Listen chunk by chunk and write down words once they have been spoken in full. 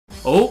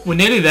Oh, we're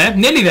nearly there.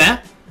 Nearly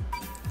there.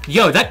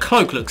 Yo, that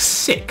cloak looks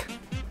sick.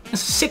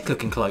 That's a sick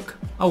looking cloak.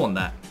 I want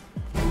that.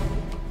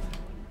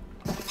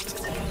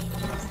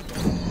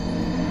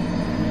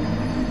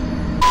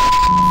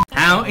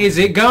 How is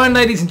it going,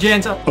 ladies and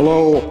gents?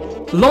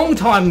 Hello. Long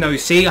time no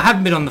see. I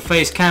haven't been on the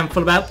face cam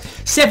for about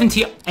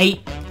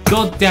 78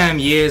 goddamn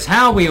years.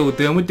 How are we all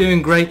doing? We're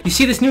doing great. You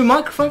see this new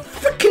microphone?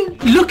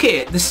 Freaking look at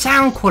it. The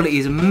sound quality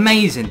is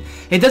amazing.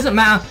 It doesn't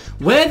matter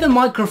where the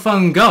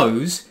microphone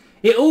goes.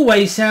 It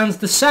always sounds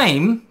the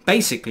same,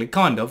 basically,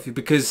 kind of,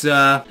 because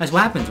that's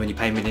what happens when you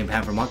pay £1 million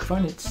for a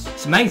microphone.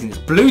 It's amazing. It's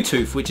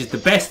Bluetooth, which is the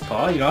best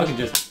part. You know, I can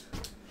just...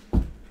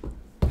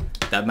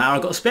 Don't matter,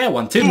 I've got a spare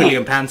one. £2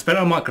 million spent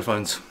on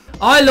microphones.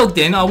 I logged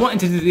in. I wanted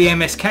to do the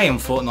MSK on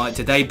Fortnite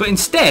today, but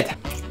instead,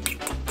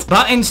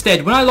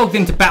 when I logged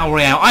into Battle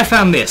Royale, I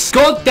found this.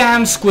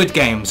 Goddamn Squid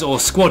Games, or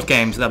Squad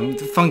Games.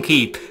 The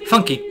funky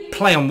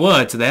play on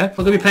words there.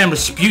 We're going to be playing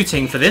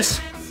Rasputin for this.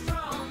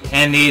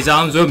 And these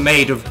arms were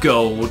made of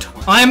gold.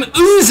 I am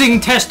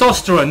oozing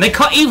testosterone. They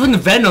cut even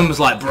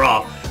Venom's like,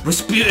 bruh,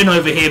 Rasputin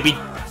over here be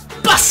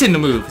bussing the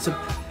move.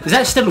 Is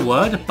that still a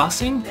word?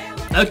 Bussing?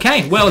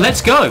 Okay, well,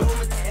 let's go.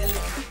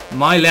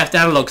 My left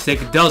analog stick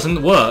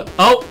doesn't work.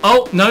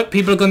 Oh, no,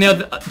 people are going the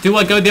other... Do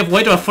I go the other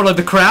way? Do I follow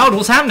the crowd?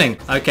 What's happening?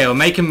 Okay, we're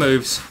making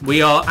moves.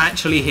 We are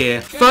actually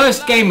here.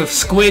 First game of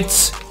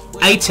squids.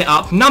 Ate it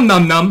up. Num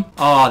num num.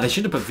 Oh, they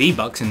should have put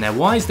V-Bucks in there.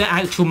 Why is there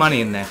actual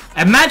money in there?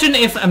 Imagine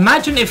if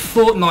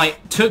Fortnite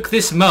took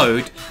this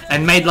mode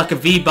and made like a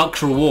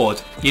V-Bucks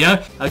reward. You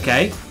know?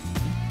 Okay.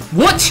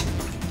 What?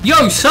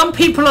 Yo, some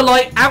people are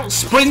like out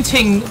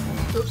sprinting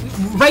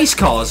race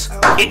cars.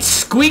 It's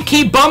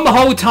squeaky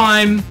bumhole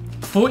time.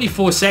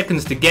 44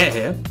 seconds to get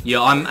here.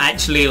 Yeah, I'm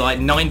actually like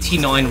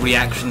 99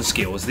 reaction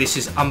skills. This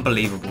is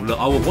unbelievable. Look,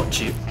 I will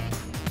watch you.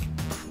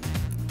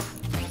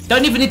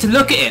 Don't even need to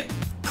look at it.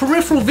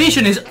 Peripheral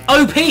vision is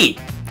OP.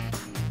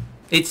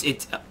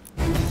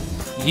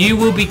 You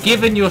will be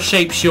given your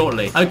shape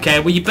shortly. Okay,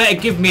 well you better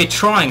give me a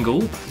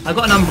triangle. I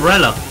got an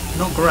umbrella.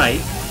 Not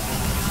great.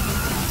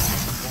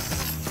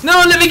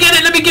 No, let me get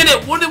it. Let me get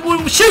it.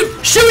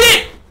 Shoot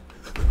it!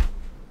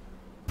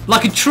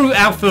 Like a true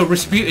alpha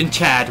Rasputin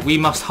Chad, we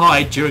must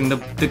hide during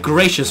the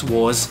gracious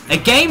wars. A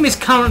game is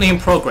currently in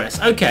progress.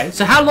 Okay,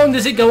 so how long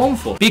does it go on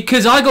for?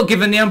 Because I got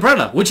given the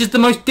umbrella, which is the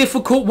most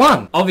difficult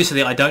one.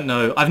 Obviously, I don't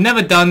know. I've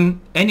never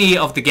done any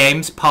of the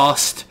games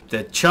past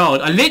the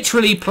child. I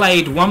literally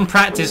played one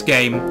practice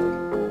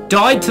game,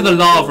 died to the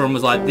lava and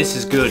was like, this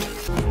is good.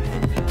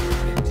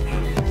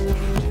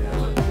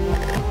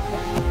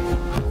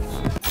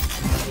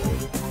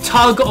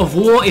 Tug of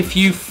war, if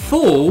you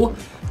fall,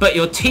 but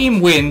your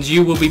team wins,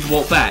 you will be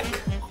brought back.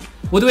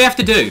 What do we have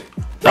to do?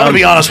 I'm gonna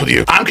be honest with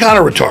you. I'm kind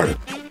of retarded.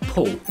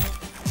 Paul,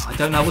 I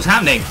don't know what's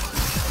happening.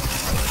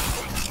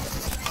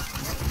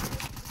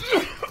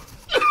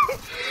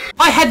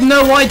 I had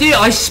no idea.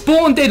 I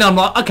spawned in. I'm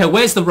like, okay,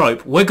 where's the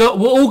rope? We're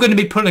all going to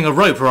be pulling a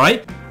rope,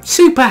 right?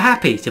 Super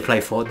happy to play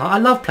Fortnite. I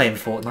love playing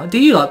Fortnite. Do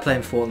you like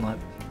playing Fortnite?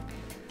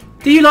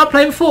 Do you like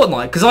playing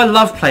Fortnite? Because I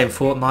love playing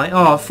Fortnite.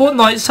 Oh,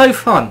 Fortnite's so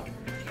fun.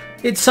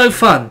 It's so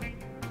fun.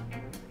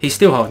 He's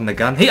still holding the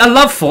gun. I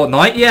love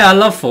Fortnite. Yeah, I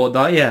love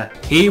Fortnite. Yeah.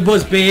 He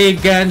was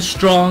big and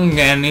strong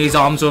and his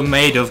arms were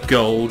made of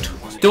gold.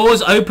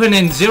 Doors open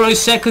in 0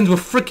 seconds. We're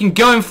freaking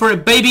going for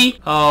it,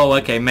 baby. Oh,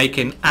 okay.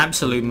 Making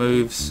absolute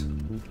moves.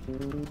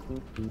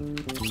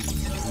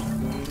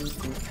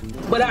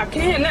 But I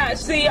cannot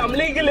see. I'm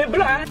legally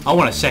blind. I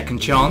want a second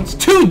chance.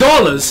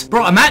 $2?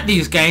 Bro, I'm at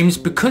these games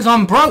because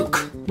I'm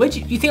broke. Where do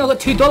you think I got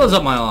 $2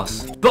 up my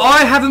ass? But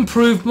I haven't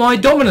proved my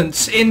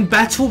dominance in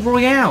Battle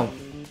Royale.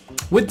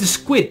 With the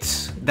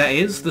squids, that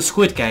is, the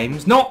Squid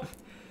Games. Not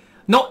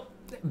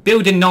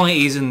building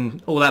 90s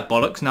and all that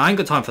bollocks. No, I ain't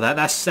got time for that.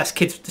 That's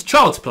kids, it's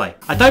child's play.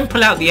 I don't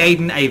pull out the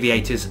Aidan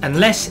aviators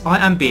unless I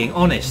am being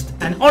honest.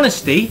 And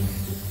honesty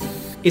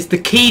is the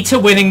key to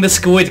winning the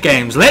Squid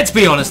Games. Let's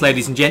be honest,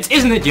 ladies and gents,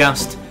 isn't it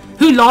just?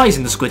 Who lies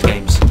in the Squid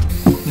Games?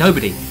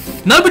 Nobody.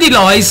 Nobody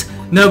lies,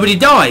 nobody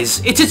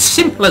dies. It's as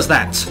simple as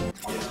that.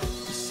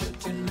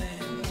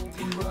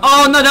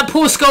 Oh no, that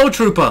poor Skull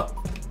Trooper.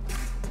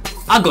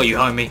 I got you,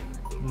 homie.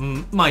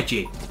 My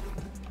G.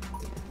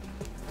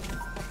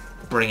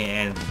 Bring it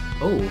in.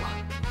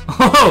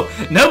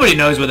 Oh, nobody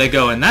knows where they're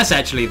going. That's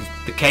actually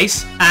the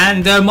case.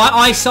 And my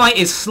eyesight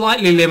is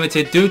slightly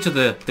limited due to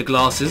the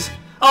glasses.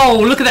 Oh,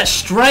 look at that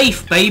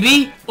strafe,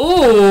 baby.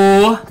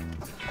 Oh,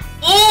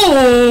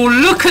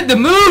 look at the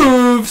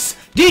moves.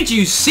 Did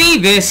you see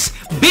this?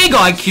 Big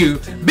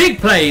IQ, big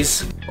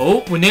plays.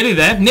 Oh, we're nearly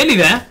there, nearly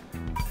there.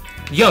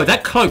 Yo,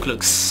 that cloak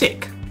looks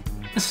sick.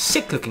 That's a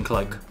sick looking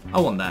cloak. I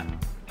want that.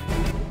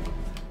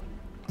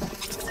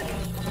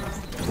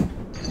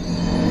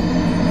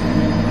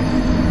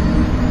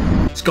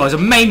 This guy's a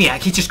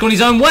maniac. He's just gone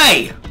his own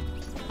way.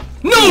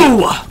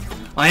 No!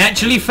 I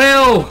actually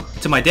fell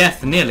to my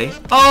death, nearly.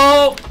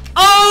 Oh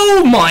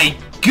my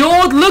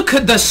God, look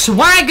at the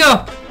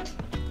swagger.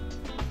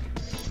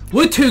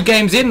 We're 2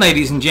 games in,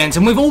 ladies and gents,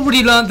 and we've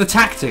already learned the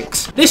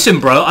tactics. Listen,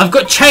 bro, I've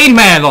got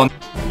chainmail on.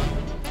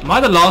 Am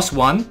I the last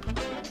one?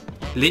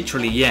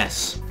 Literally,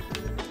 yes.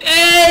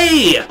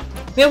 Hey!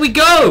 There we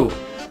go!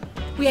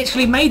 We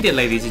actually made it,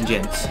 ladies and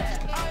gents.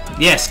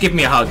 Yes, give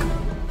me a hug.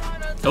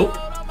 Oh.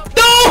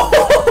 No!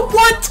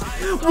 What?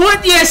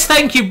 What? Yes,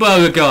 thank you,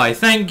 Burger Guy.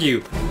 Thank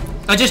you.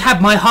 I just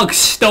had my hug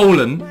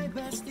stolen.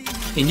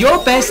 And your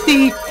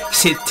bestie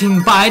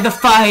sitting by the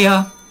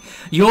fire.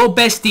 Your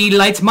bestie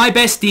lights my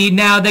bestie.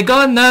 Now they're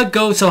gonna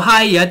go so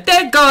higher.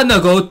 They're gonna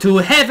go to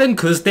heaven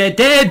cause they're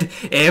dead.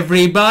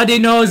 Everybody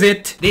knows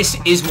it. This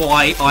is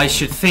why I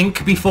should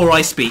think before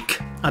I speak.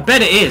 I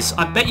bet it is.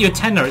 I bet you a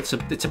tenner. It's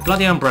a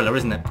bloody umbrella,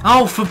 isn't it?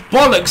 Oh, for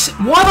bollocks.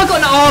 Why have I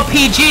got an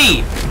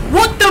RPG?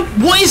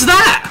 What is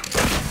that?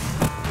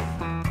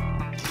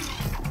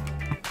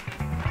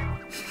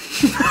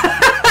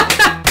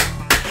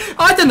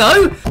 I don't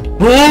know.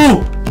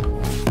 Whoa!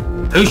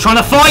 Who's trying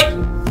to fight?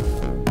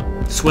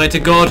 Swear to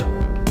God,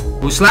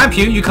 we'll slap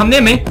you. You come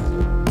near me.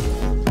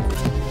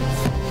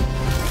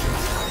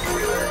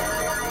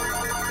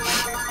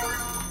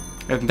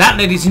 And that,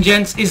 ladies and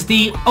gents, is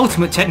the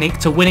ultimate technique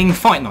to winning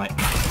Fight Night.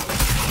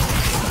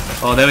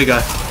 Oh, there we go.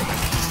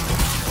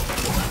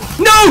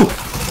 No!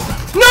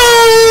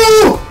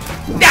 No!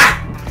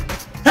 Ah!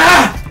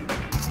 Ah!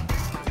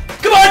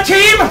 Come on,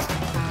 team!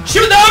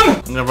 Shoot them!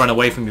 I'm gonna run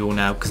away from you all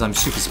now because I'm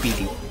super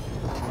speedy.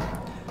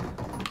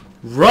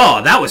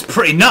 Raw, that was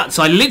pretty nuts.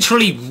 I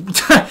literally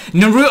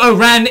Naruto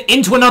ran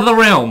into another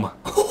realm.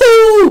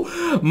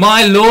 Ooh,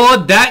 my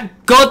lord, that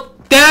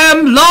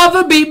goddamn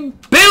lava be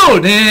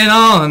building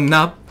on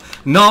up.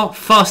 Not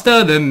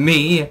faster than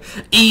me.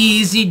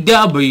 Easy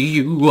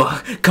W.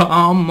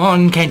 Come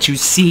on, can't you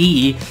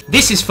see?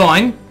 This is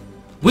fine.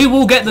 We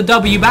will get the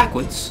W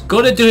backwards.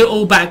 Gotta do it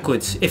all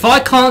backwards. If I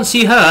can't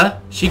see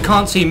her, she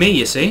can't see me,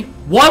 you see?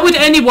 Why would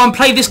anyone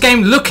play this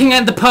game looking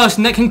at the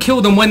person that can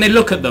kill them when they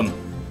look at them?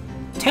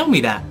 Tell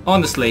me that.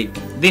 Honestly,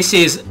 this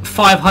is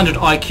 500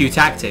 IQ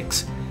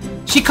tactics.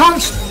 She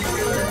can't...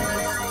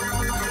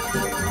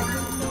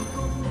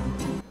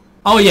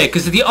 Oh yeah,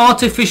 because the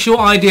artificial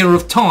idea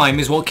of time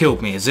is what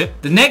killed me, is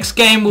it? The next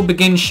game will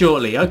begin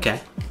shortly.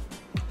 Okay.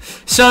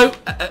 So,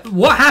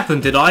 what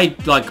happened? Did I,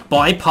 like,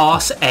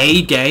 bypass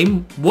a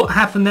game? What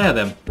happened there,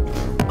 then?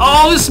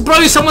 Oh,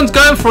 bro, someone's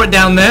going for it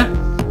down there.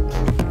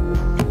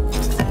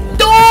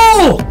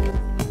 Oh!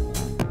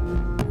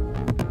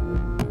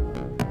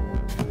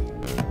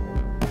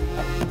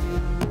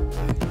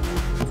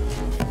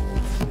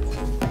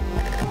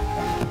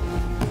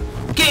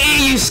 Get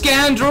here, you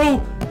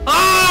scoundrel!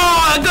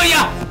 Oh, I got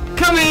ya!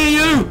 Come here,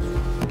 you!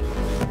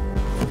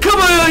 Come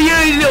on,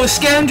 you little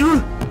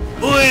scoundrel!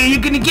 Oh, you're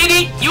gonna get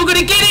it! You're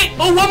gonna get it!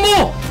 Oh, one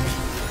more!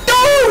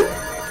 No!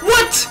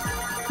 What?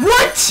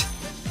 What?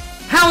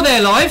 How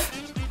they're alive?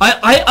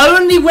 I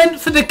only went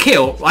for the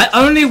kill. I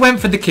only went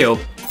for the kill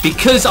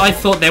because I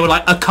thought they were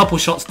like a couple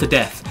shots to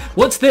death.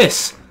 What's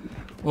this?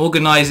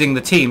 Organising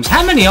the teams.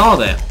 How many are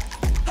there?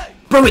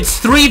 Bro, it's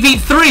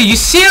 3v3. You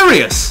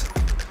serious?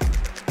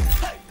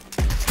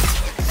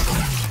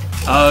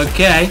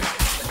 Okay.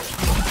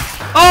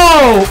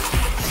 Oh!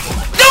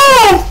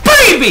 No,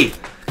 baby!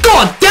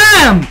 God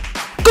damn!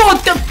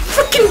 God damn!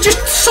 Freaking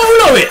just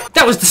solo it!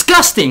 That was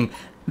disgusting.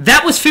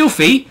 That was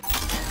filthy.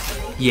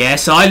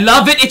 Yes, I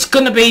love it. It's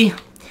gonna be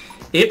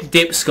Ip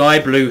Dip Sky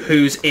Blue.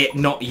 Who's it?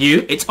 Not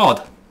you. It's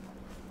odd.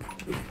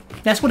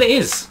 That's what it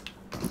is.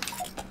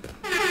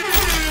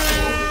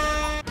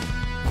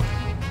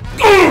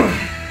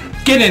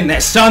 Get in there,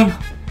 son.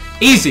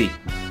 Easy.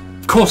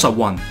 Of course I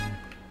won.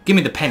 Give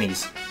me the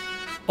pennies.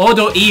 Odd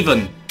or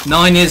even?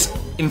 9 is,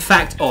 in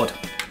fact, odd.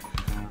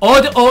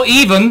 Odd or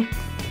even?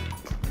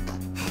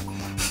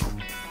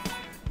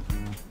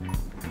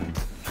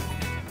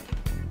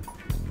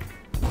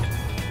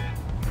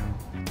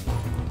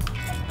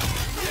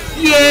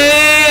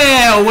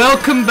 Yeah!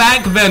 Welcome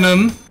back,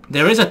 Venom.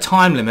 There is a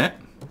time limit.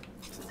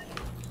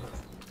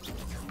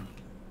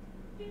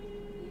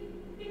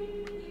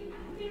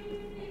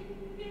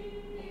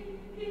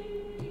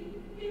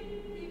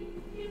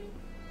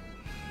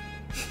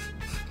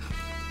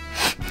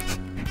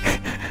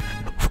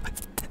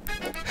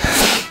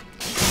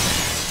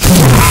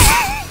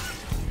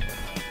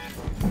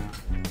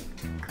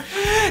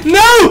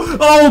 No!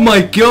 Oh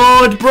my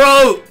god,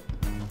 bro!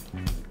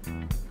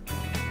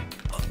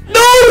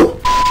 No!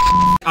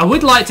 I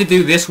would like to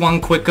do this one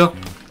quicker.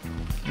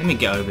 Let me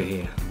get over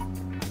here.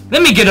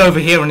 Let me get over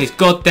here in these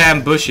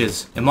goddamn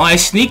bushes. Am I a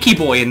sneaky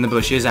boy in the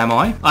bushes, am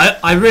I?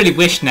 I really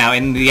wish now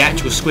in the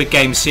actual Squid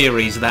Game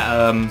series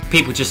that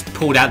people just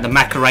pulled out the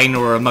Macarena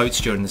or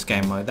emotes during this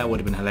game mode. That would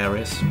have been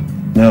hilarious.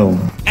 No.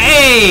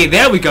 Hey,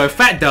 there we go,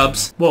 fat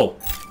dubs. Whoa.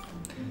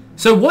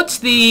 So what's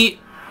the...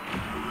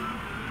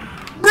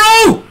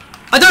 Bro!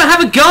 I don't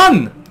have a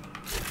gun!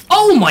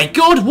 Oh my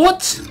god,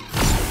 what?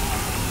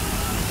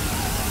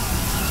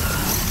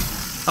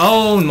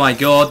 Oh my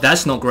god,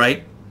 that's not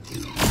great.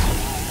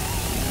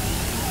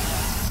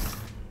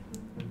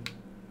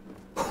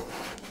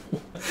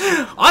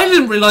 I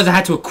didn't realise I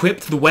had to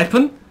equip the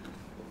weapon.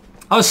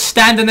 I was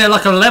standing there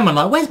like a lemon,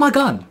 like, where's my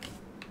gun?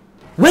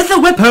 Where's the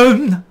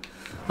weapon?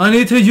 I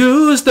need to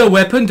use the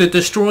weapon to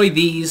destroy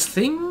these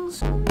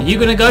things. Are you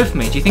gonna go for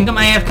me? Do you think I'm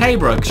AFK,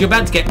 bro? Because you're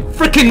about to get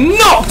freaking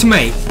knocked,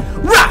 mate.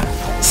 Rah!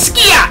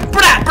 Skia!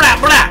 Blah, blah,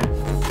 blah.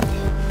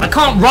 I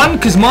can't run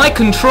because my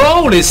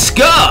control is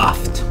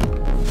scuffed.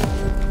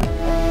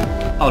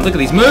 Oh, look at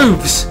these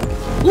moves.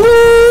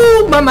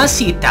 Woo,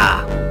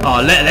 mamacita.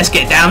 Oh, let's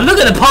get down. Look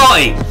at the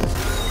party.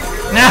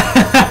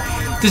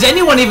 Does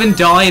anyone even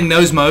die in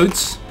those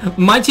modes?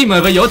 My team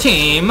over your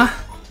team.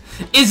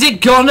 Is it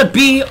gonna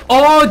be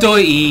odd or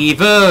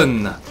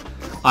even?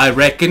 I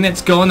reckon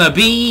it's gonna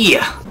be...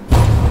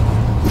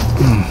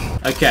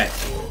 Okay.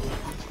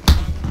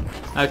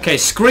 Okay,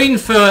 screen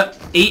for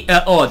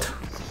odd.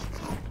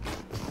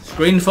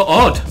 Screen for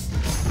odd.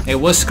 It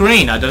was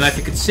screen. I don't know if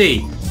you could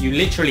see. You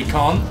literally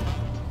can't.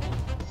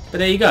 But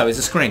there you go. It's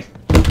a screen.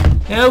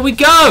 There we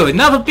go.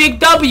 Another big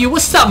W.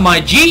 What's up,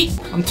 my G?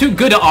 I'm too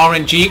good at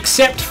RNG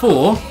except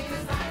for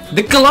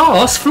the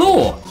glass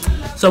floor.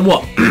 So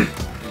what?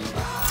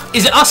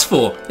 Is it us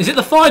four? Is it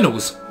the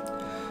finals?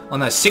 Oh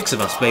no, 6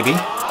 of us, baby.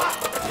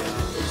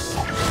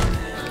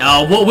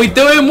 Oh, what are we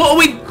doing? What are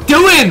we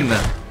doing?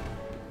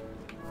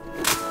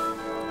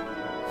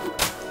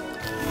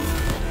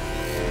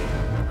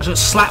 I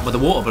just slapped with a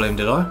water balloon,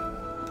 did I?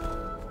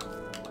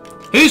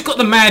 Who's got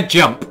the mad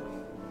jump?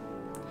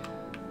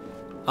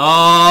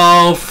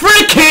 Oh,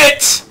 frick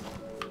it!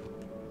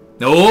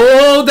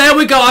 Oh, there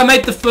we go. I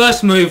made the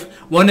first move.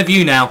 One of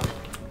you now.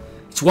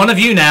 It's one of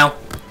you now.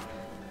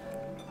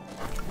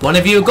 One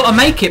of you have got to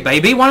make it,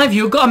 baby. One of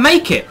you have got to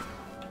make it.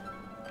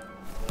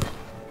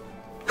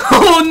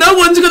 Oh, no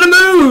one's going to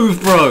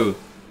move, bro.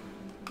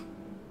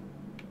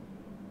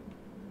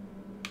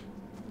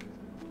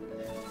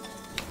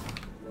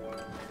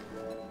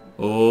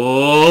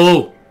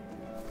 Oh.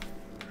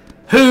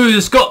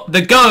 Who's got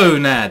the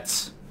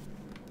gonads?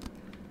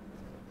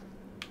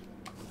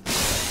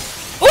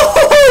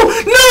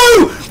 Oh,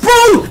 no!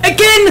 Bro,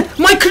 again,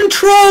 my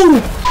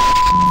control!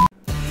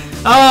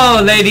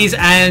 Oh, ladies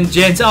and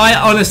gents,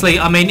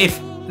 I mean, if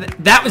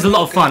that was a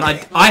lot of fun.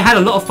 I had a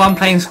lot of fun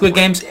playing Squid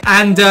Games,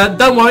 and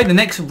don't worry, the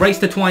next Race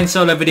to Twine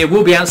solo video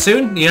will be out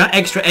soon. You know,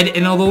 extra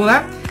editing and all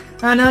that.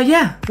 And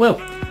yeah, well,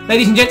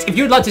 ladies and gents, if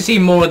you'd like to see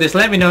more of this,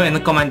 let me know in the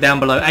comment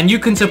down below, and you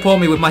can support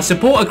me with my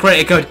supporter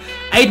creator code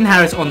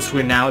aidanharris on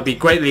screen now. It'd be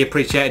greatly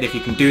appreciated if you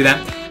can do that.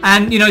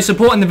 And you know,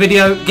 supporting the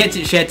video gets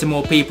it shared to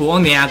more people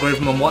on the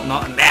algorithm and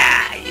whatnot. And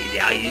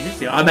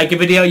I make a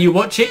video, you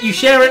watch it, you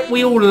share it,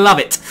 we all love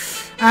it.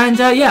 And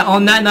yeah,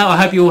 on that note, I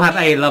hope you all have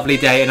a lovely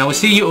day, and I will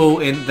see you all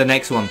in the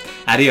next one.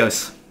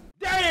 Adios.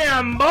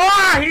 Damn, boy,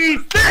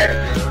 he's thick!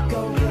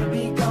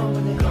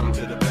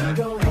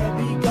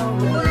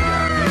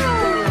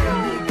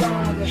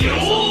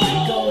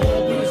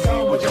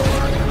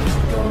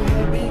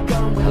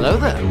 Hello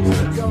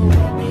there.